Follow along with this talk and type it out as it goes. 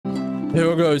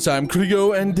Hello guys, I'm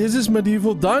Kurigo and this is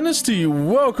Medieval Dynasty.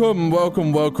 Welcome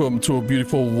to a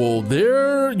beautiful world.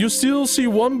 There you still see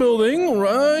one building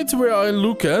right where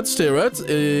I stare at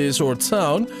is our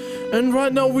town. And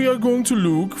right now we are going to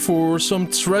look for some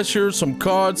treasure, some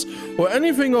cards or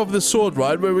anything of the sort,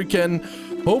 right? Where we can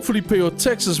hopefully pay our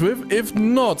taxes with. If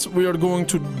not, we are going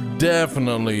to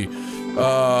definitely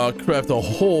craft a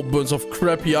whole bunch of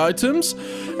crappy items.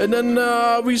 And then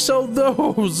we sell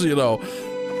those, you know.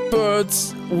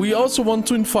 But we also want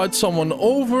to invite someone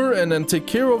over and then take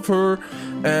care of her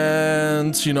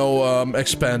and, you know,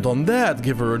 expand on that,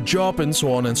 give her a job and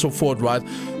so on and so forth, right?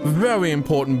 Very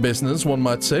important business, one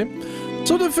might say.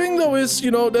 So the thing though is,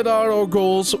 you know, that are our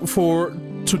goals for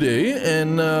today,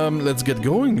 and let's get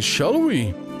going, shall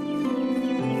we?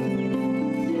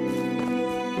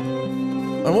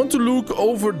 I want to look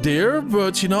over there,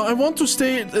 but, you know, I want to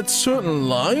stay at certain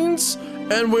lines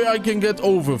and where I can get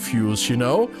overviews, you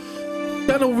know.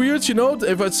 Kind of weird, you know,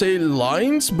 if I say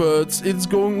lines, but it's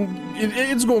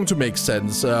going to make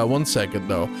sense. 1 second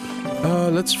though.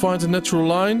 Let's find a natural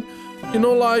line. You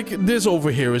know, like this over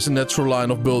here is a natural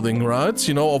line of building, right?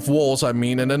 You know, of walls, I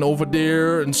mean, and then over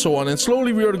there and so on. And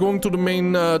slowly we are going to the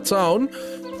main town.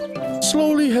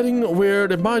 Slowly heading where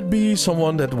there might be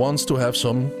someone that wants to have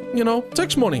some, you know,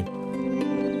 tax money.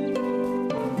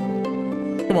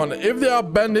 Come on, if there are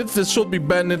bandits, there should be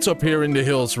bandits up here in the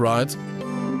hills, right?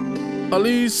 At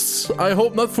least, I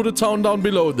hope not for the town down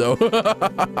below, though.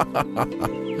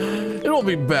 It will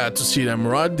be bad to see them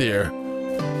right there.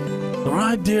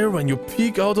 Right there when you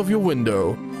peek out of your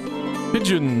window.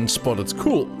 Pigeon spotted,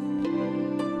 cool.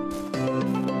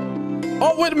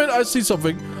 Oh, wait a minute, I see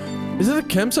something. Is it a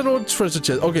campsite or a treasure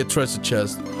chest? Okay, treasure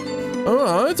chest.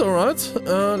 Alright.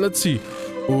 Let's see.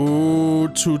 Ooh,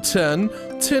 210.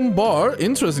 Tin bar.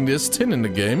 Interesting, there's tin in the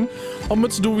game. How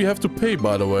much do we have to pay,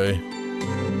 by the way?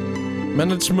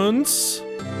 Management.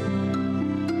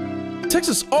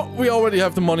 Taxes. Oh, we already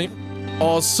have the money.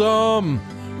 Awesome.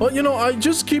 Well, you know, I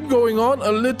just keep going on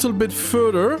a little bit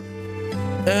further.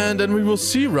 And then we will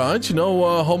see, right? You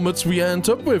know, how much we end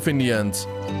up with in the end.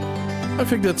 I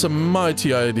think that's a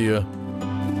mighty idea.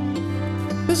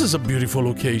 This is a beautiful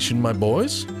location, my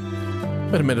boys.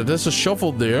 Wait a minute, there's a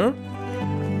shovel there.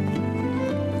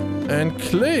 And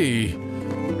clay.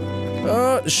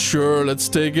 Sure, let's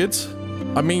take it.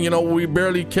 I mean, you know, we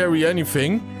barely carry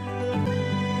anything.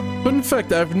 But in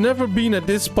fact, I've never been at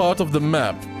this part of the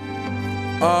map.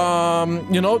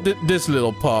 You know, this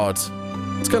little part.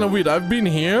 It's kind of weird. I've been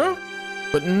here,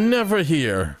 but never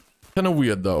here. Kind of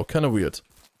weird, though. Kind of weird.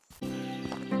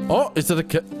 Oh, is that a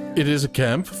camp? It is a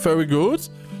camp. Very good.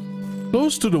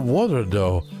 Close to the water,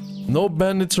 though. No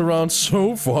bandits around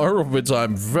so far, of which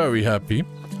I'm very happy.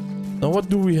 Now, what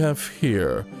do we have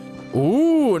here?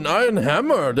 Ooh, an iron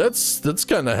hammer. That's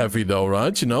kind of heavy, though,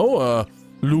 right? You know,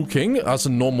 looking as a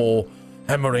normal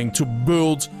hammering to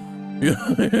build, you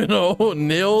know,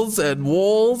 nails and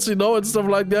walls, you know, and stuff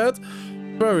like that.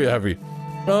 Very heavy.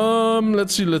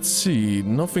 Let's see.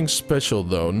 Nothing special,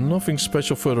 though. Nothing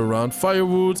special further around.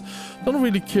 Firewood. Don't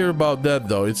really care about that,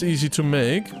 though. It's easy to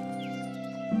make.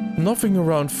 Nothing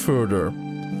around further.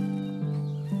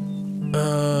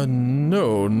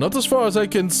 No. Not as far as I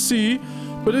can see.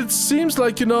 But it seems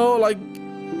like, you know, like...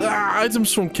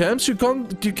 items from camps, you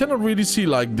cannot really see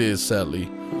like this, sadly.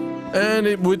 And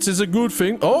which is a good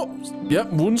thing. Oh! Yeah,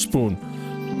 wooden spoon.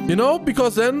 You know,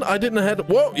 because then I didn't have...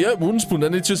 Whoa, yeah, wooden spoon.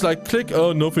 And it's just like, click.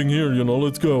 Oh, nothing here, you know,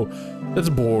 let's go. That's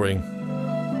boring.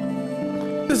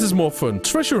 This is more fun.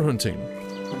 Treasure hunting.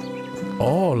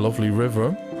 Oh, lovely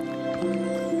river.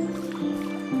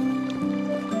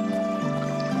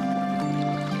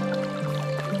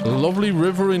 Lovely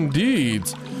river indeed.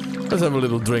 Let's have a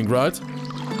little drink, right?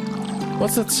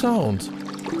 What's that sound?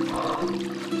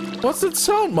 What's that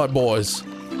sound, my boys?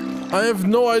 I have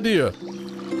no idea.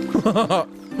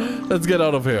 Let's get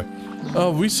out of here.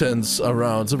 We sense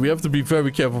around, so we have to be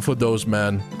very careful for those,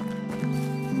 man.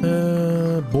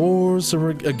 Boars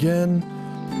again.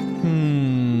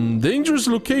 Dangerous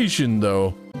location,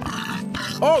 though.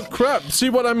 Oh, crap. See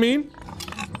what I mean?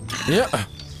 Yeah.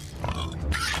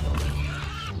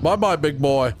 Bye-bye, big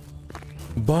boy.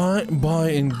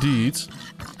 Bye-bye, indeed.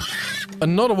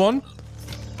 Another one.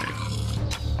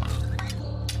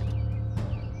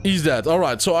 He's dead.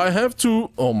 Alright, so I have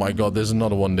to... Oh my god, there's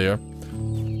another one there.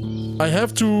 I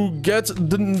have to get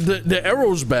the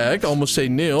arrows back. I almost say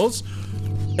nails.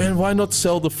 And why not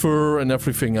sell the fur and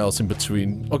everything else in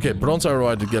between? Okay, bronze arrow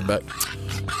I had to get back.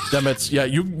 Damn it. Yeah,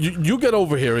 you get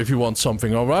over here if you want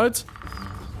something, alright?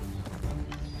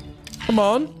 Come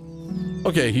on.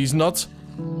 Okay, he's not...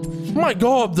 My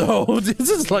god, though.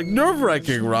 This is like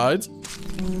nerve-wracking, right?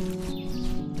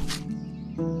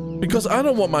 Because I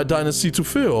don't want my dynasty to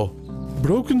fail.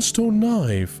 Broken stone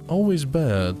knife. Always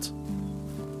bad.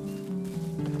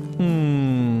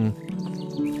 To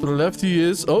the left he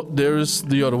is. Oh, there is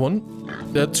the other one.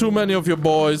 There are too many of your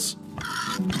boys.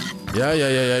 Yeah,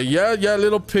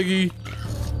 little piggy.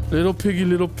 Little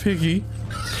piggy.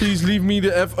 Please leave me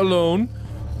the F alone.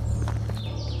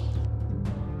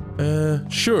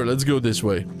 Sure, let's go this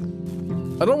way.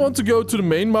 I don't want to go to the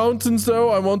main mountains though.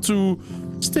 I want to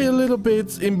stay a little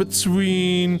bit in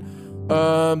between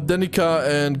Denica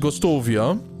and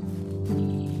Gostovia.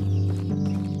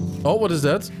 Oh, what is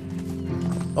that?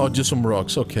 Oh, just some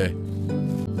rocks. Okay.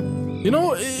 You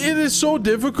know, it is so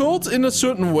difficult in a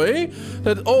certain way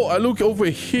that, oh, I look over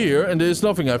here and there's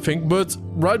nothing, I think, but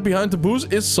right behind the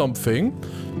booth is something.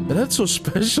 And that's so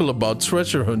special about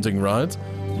treasure hunting, right?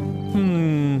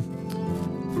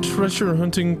 Treasure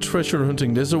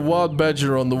hunting. There's a wild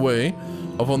badger on the way,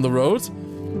 up on the road.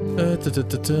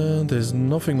 There's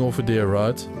nothing over there,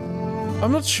 right?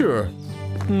 I'm not sure.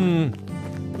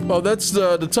 Oh, that's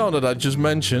the town that I just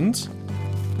mentioned.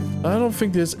 I don't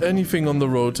think there's anything on the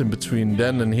road in between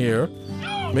then and here.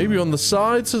 Maybe on the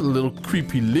sides, little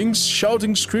creepy lynx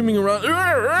shouting, screaming around.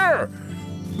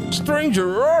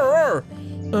 Stranger!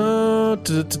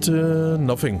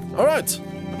 Nothing. Alright.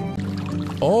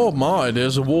 Oh my,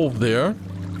 there's a wolf there.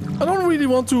 I don't really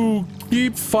want to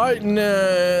keep fighting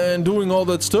and doing all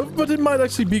that stuff, but it might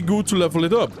actually be good to level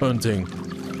it up, hunting.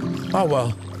 Oh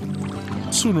well.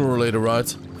 Sooner or later,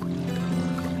 right?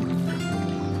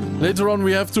 Later on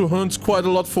we have to hunt quite a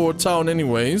lot for a town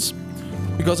anyways.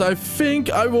 Because I think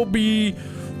I will be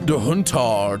the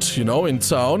huntard, you know, in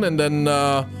town. And then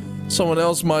someone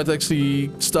else might actually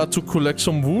start to collect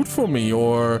some wood for me.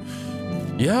 Or,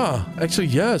 yeah, actually,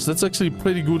 yes, that's actually a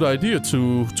pretty good idea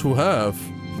to have.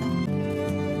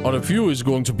 Oh, the view is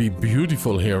going to be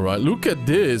beautiful here, right? Look at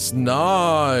this.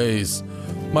 Nice.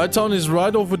 My town is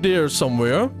right over there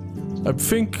somewhere. I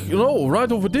think, you know,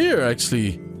 right over there,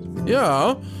 actually.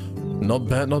 Yeah. Not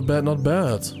bad.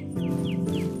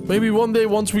 Maybe one day,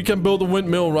 once we can build a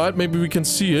windmill, right? Maybe we can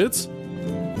see it.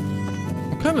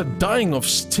 I'm kind of dying of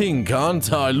stink,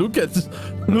 aren't I? Look at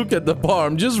the bar.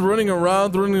 I'm just running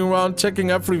around,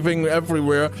 checking everything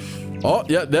everywhere. Oh,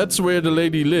 yeah, that's where the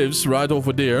lady lives, right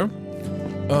over there.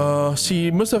 She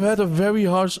must have had a very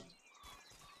harsh...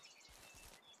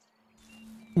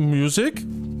 Music?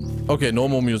 Okay,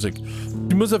 normal music.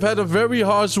 She must have had a very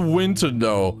harsh winter,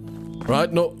 though.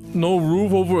 Right? No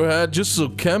roof overhead, just a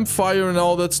campfire and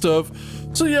all that stuff.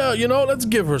 So yeah, you know, let's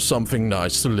give her something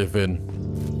nice to live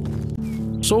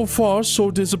in. So far, so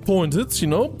disappointed, you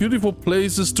know? Beautiful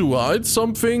places to hide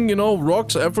something, you know?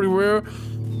 Rocks everywhere.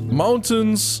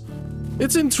 Mountains.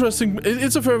 It's interesting.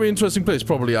 It's a very interesting place.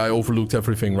 Probably I overlooked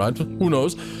everything, right? Who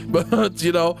knows? But,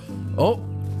 you know... Oh.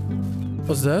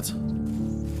 What's that?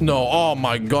 No, oh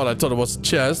my god, I thought it was a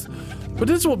chest. But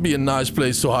this would be a nice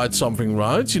place to hide something,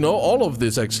 right? You know, all of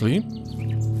this, actually.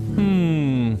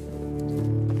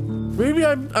 Maybe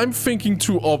I'm thinking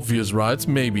too obvious, right?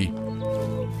 Maybe.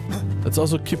 Let's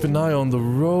also keep an eye on the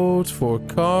road for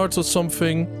carts or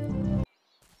something.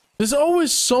 There's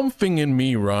always something in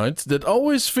me, right? That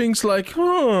always thinks like,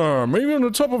 maybe on the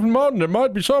top of the mountain there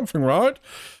might be something, right?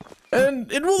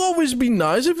 And it will always be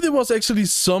nice if there was actually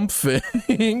something.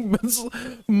 But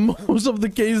most of the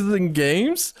cases in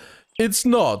games... It's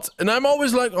not. And I'm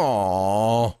always like,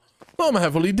 aww. I'm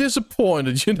heavily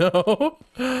disappointed, you know?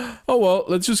 Oh well,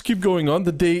 let's just keep going on.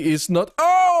 The day is not...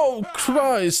 Oh,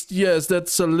 Christ! Yes,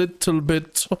 that's a little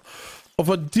bit of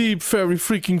a deep, very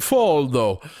freaking fall,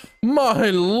 though. My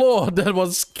lord, that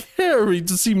was scary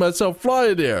to see myself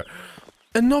fly there.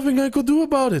 And nothing I could do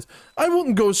about it. I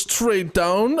wouldn't go straight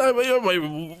down.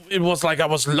 It was like I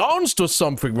was launched or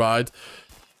something, right?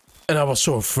 And I was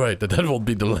so afraid that would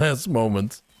be the last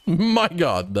moment. My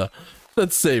god,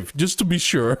 that's safe, just to be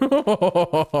sure.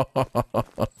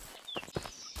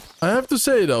 I have to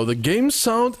say though, the game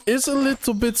sound is a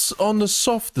little bit on the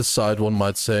softer side, one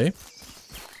might say.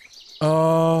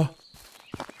 But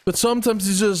sometimes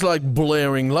it's just like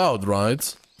blaring loud,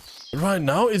 right? Right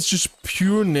now it's just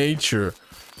pure nature,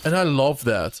 and I love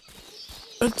that.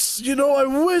 It's, you know, I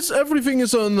wish everything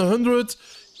is on 100.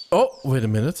 Oh, wait a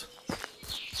minute.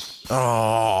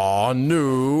 Oh,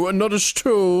 no, another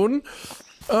stone.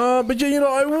 But yeah, you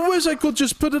know, I wish I could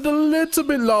just put it a little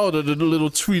bit louder, the little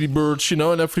Tweety birds, you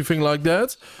know, and everything like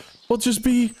that. Will just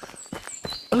be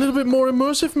a little bit more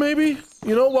immersive, maybe,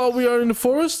 you know, while we are in the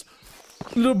forest.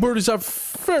 Little birdies are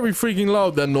very freaking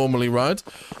loud then normally, right?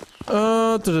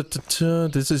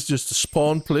 This is just the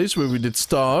spawn place where we did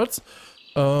start.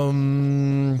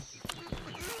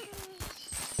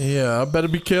 Yeah, better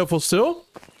be careful still.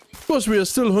 course, we are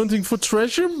still hunting for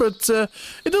treasure, but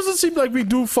it doesn't seem like we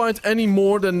do find any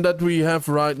more than that we have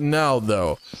right now,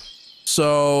 though.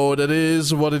 So, that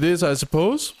is what it is, I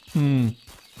suppose.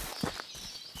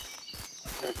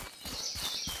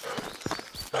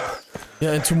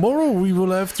 Yeah, and tomorrow we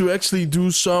will have to actually do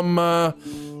some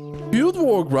field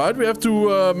work, right? We have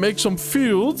to make some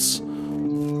fields.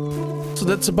 So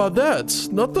that's about that.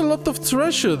 Not a lot of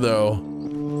treasure, though.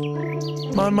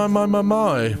 My.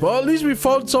 Well, at least we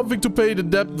found something to pay the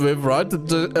debt with, right?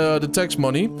 The tax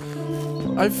money.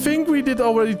 I think we did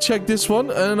already check this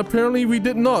one, and apparently we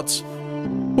did not.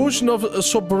 Potion of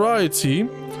sobriety.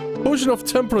 Potion of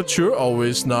temperature.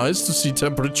 Always nice to see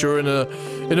temperature in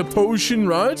a potion,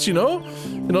 right? You know?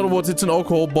 In other words, it's an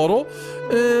alcohol bottle.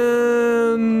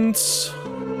 And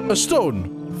a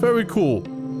stone. Very cool.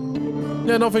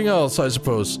 Yeah, nothing else, I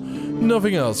suppose.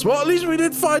 Nothing else. Well, at least we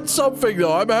did find something,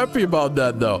 though. I'm happy about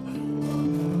that, though.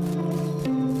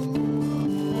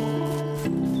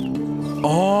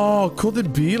 Oh, could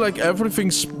it be like everything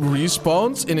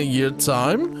respawns in a year's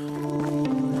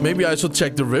time? Maybe I should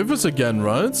check the rivers again,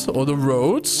 right? Or the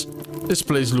roads. This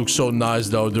place looks so nice,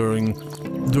 though, during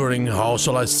how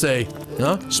shall I say?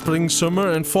 Huh? Spring,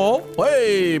 summer, and fall?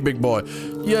 Hey, big boy.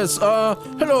 Yes,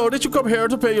 hello, did you come here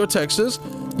to pay your taxes?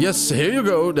 Yes, here you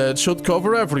go. That should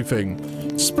cover everything.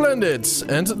 Splendid.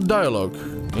 And dialogue.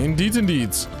 Indeed,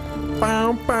 indeed.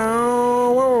 Bow,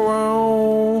 bow, wow,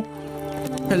 wow.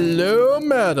 Hello,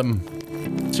 madam.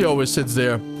 She always sits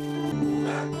there.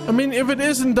 I mean, if it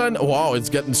isn't wow, it's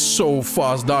getting so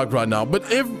fast dark right now. But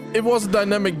if it was a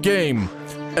dynamic game,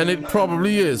 and it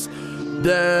probably is,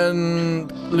 then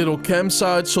little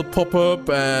campsites should pop up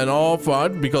and off, right?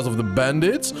 Because of the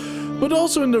bandits. But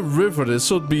also in the river, there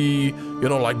should be, you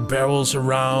know, like barrels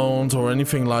around or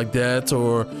anything like that,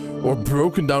 or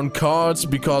broken down carts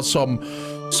because some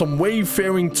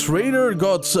wayfaring trader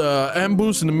got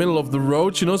ambushed in the middle of the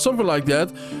road, you know, something like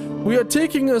that. We are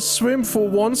taking a swim for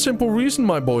one simple reason,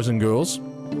 my boys and girls.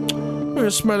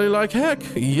 We're smelly like heck.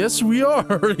 Yes, we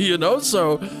are, you know,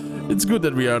 so it's good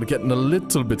that we are getting a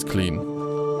little bit clean.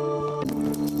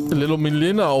 The little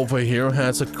Milena over here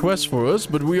has a quest for us,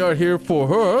 but we are here for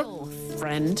her.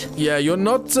 Friend. Yeah, you're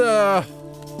not,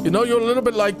 you know, you're a little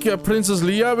bit like Princess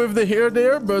Leia with the hair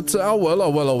there, but oh well.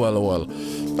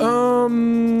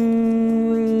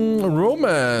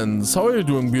 Romance. How are you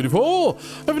doing, beautiful?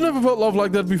 I've never felt love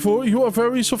like that before. You are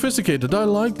very sophisticated. I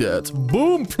like that.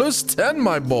 Boom, plus 10,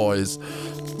 my boys.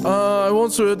 I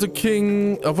once heard the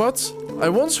king... what? I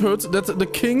once heard that the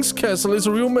king's castle is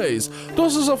a real maze.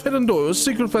 Dozens of hidden doors,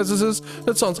 secret passages.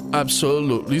 That sounds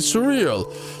absolutely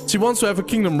surreal. She wants to have a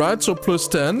kingdom, right? So plus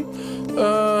 10.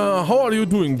 How are you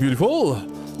doing, beautiful?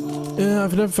 Yeah,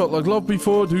 I've never felt like love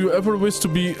before. Do you ever wish to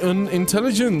be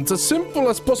unintelligent? As simple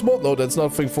as possible. No, that's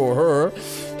nothing for her.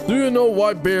 Do you know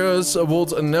why bears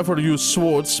would never use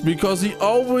swords? Because they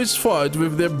always fight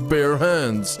with their bare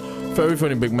hands. Very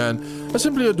funny, big man. I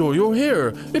simply adore your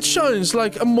hair. It shines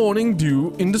like a morning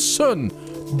dew in the sun.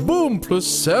 Boom, plus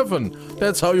 7.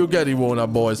 That's how you get Iwona,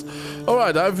 boys.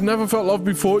 Alright, I've never felt love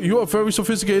before. You are very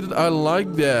sophisticated. I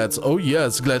like that. Oh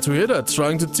yes, glad to hear that.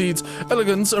 Trying to teach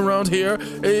elegance around here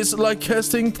is like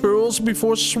casting pearls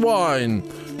before swine.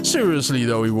 Seriously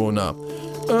though, Iwona.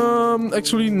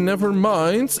 Actually, never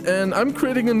mind. And I'm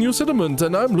creating a new settlement,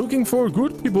 and I'm looking for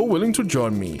good people willing to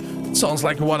join me. Sounds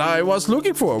like what I was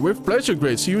looking for. With pleasure,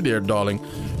 great. See you there, darling.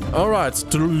 Alright.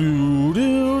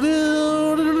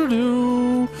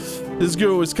 This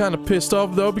girl is kind of pissed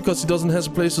off, though, because he doesn't have a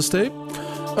place to stay.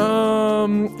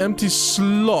 Empty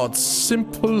slot.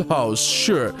 Simple house.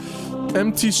 Sure.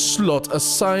 Empty slot.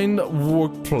 Assigned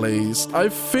workplace. I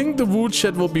think the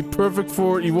woodshed will be perfect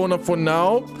for Iwona for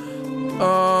now.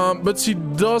 But she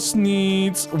does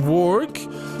need work.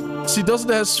 She doesn't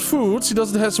have food, she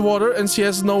doesn't have water, and she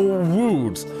has no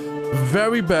wood.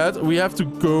 Very bad. We have to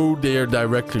go there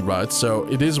directly, right? So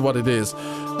it is what it is.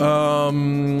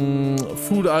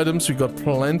 Food items, we got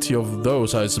plenty of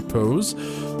those, I suppose.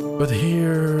 But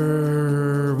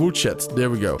here... woodshed, there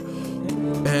we go.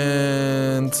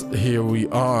 And here we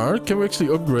are. Can we actually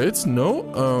upgrade? No?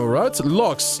 Alright,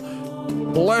 logs.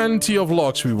 Plenty of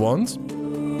logs we want.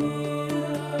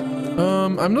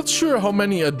 I'm not sure how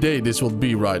many a day this will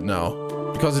be right now,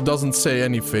 because it doesn't say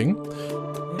anything.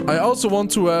 I also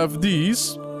want to have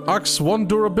these. Axe 1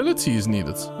 durability is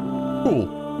needed. Cool.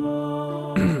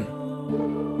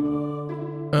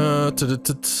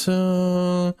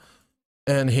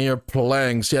 And here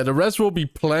planks. Yeah, the rest will be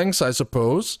planks, I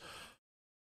suppose.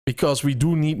 Because we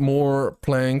do need more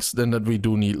planks than that we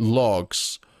do need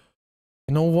logs.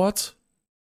 You know what?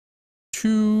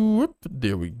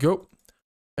 There we go.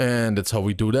 And that's how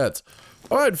we do that.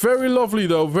 Alright, very lovely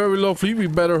though, very lovely. We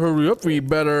better hurry up, we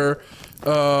better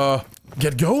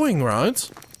get going, right?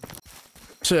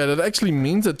 So yeah, that actually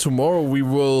means that tomorrow we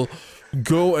will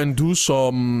go and do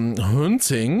some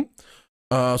hunting,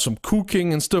 some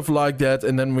cooking and stuff like that,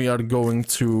 and then we are going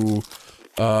to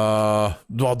well,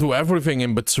 do everything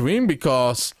in between,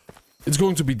 because it's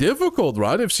going to be difficult,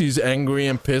 right? If she's angry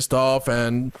and pissed off,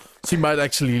 and she might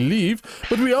actually leave.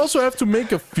 But we also have to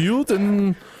make a field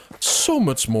and so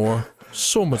much more.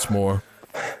 So much more.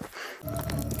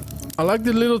 I like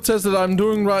the little test that I'm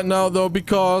doing right now, though,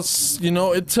 because, you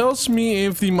know, it tells me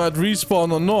if they might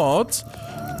respawn or not.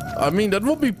 I mean, that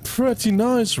would be pretty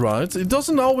nice, right? It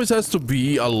doesn't always has to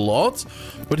be a lot,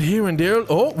 but here and there...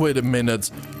 Oh, wait a minute.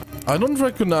 I don't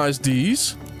recognize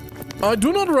these. I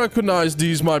do not recognize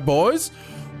these, my boys.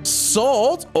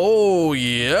 Salt. Oh,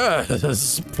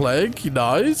 yes. Plague.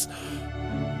 Nice.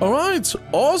 Alright,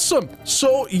 awesome.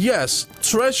 So, yes,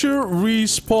 treasure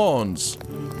respawns.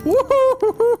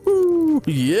 Woohoo!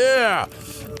 Yeah!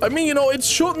 I mean, you know, it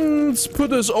shouldn't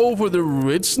put us over the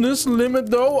richness limit,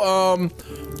 though.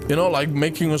 You know, like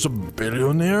making us a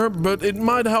billionaire, but it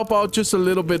might help out just a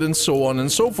little bit and so on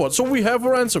and so forth. So we have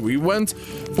our answer. We went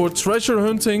for treasure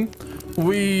hunting.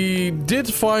 We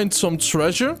did find some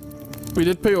treasure. We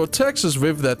did pay our taxes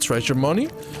with that treasure money.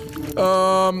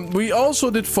 We also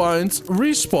did find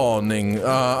respawning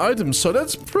items, so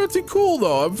that's pretty cool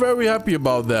though. I'm very happy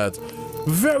about that.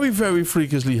 Very, very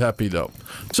freakishly happy though.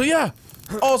 So yeah,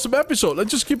 awesome episode.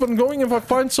 Let's just keep on going. If I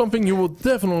find something, you will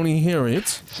definitely hear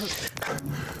it.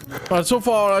 Alright, so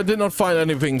far I did not find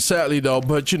anything, sadly though,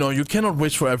 but you know, you cannot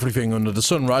wish for everything under the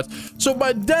sun, right? So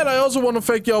by that, I also want to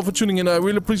thank you all for tuning in. I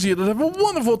really appreciate it. Have a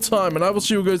wonderful time, and I will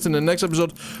see you guys in the next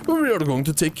episode, where we are going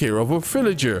to take care of a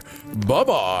villager.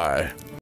 Bye-bye!